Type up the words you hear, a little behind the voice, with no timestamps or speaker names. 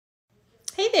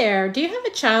there, do you have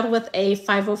a child with a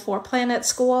 504 plan at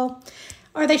school?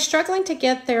 Are they struggling to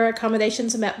get their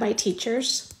accommodations met by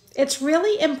teachers? It's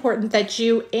really important that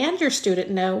you and your student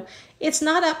know it's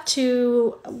not up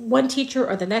to one teacher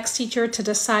or the next teacher to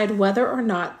decide whether or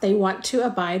not they want to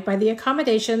abide by the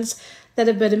accommodations that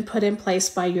have been put in place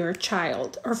by your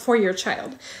child or for your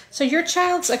child. So your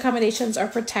child's accommodations are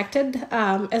protected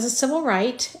as a civil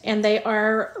right, and they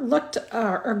are looked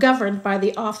or governed by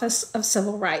the Office of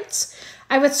Civil Rights.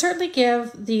 I would certainly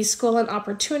give the school an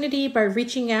opportunity by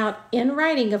reaching out in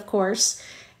writing, of course,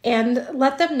 and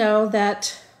let them know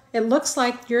that it looks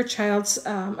like your child's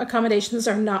accommodations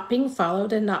are not being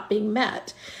followed and not being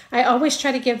met. I always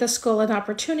try to give the school an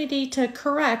opportunity to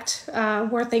correct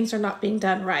where things are not being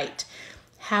done right.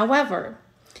 However,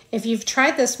 if you've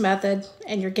tried this method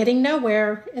and you're getting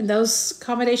nowhere and those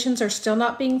accommodations are still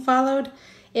not being followed,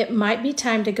 it might be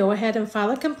time to go ahead and file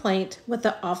a complaint with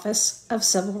the Office of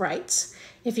Civil Rights.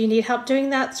 If you need help doing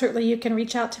that, certainly you can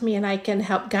reach out to me and I can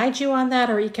help guide you on that,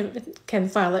 or you can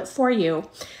file it for you.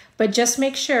 But just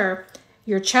make sure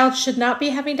your child should not be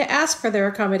having to ask for their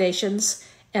accommodations,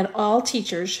 and all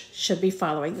teachers should be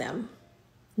following them.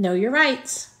 Know your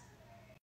rights.